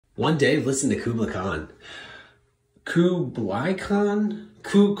One day, listen to Kublai Khan. Kublai Khan?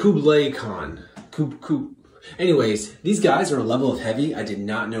 Kublai Khan. Anyways, these guys are a level of heavy I did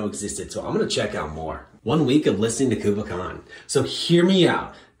not know existed, so I'm gonna check out more. 1 week of listening to Kublai Khan. So hear me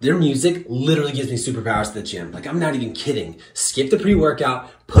out. Their music literally gives me superpowers to the gym. Like, I'm not even kidding. Skip the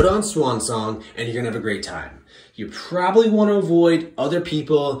pre-workout, put on Swan Song, and you're gonna have a great time. You probably wanna avoid other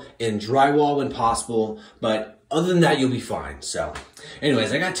people and drywall when possible, but other than that, you'll be fine. So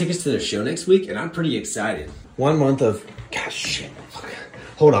anyways, I got tickets to their show next week, and I'm pretty excited. 1 month of, gosh, shit.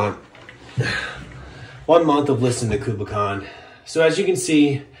 Hold on. 1 month of listening to Kublai Khan. So as you can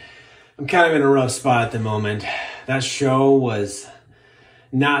see, I'm kind of in a rough spot at the moment. That show was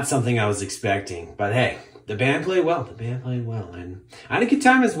not something I was expecting, but hey, the band played well. The band played well, and I had a good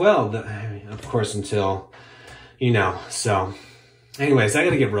time as well. Of course, until, you know, so anyways, I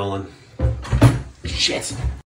gotta get rolling. Shit.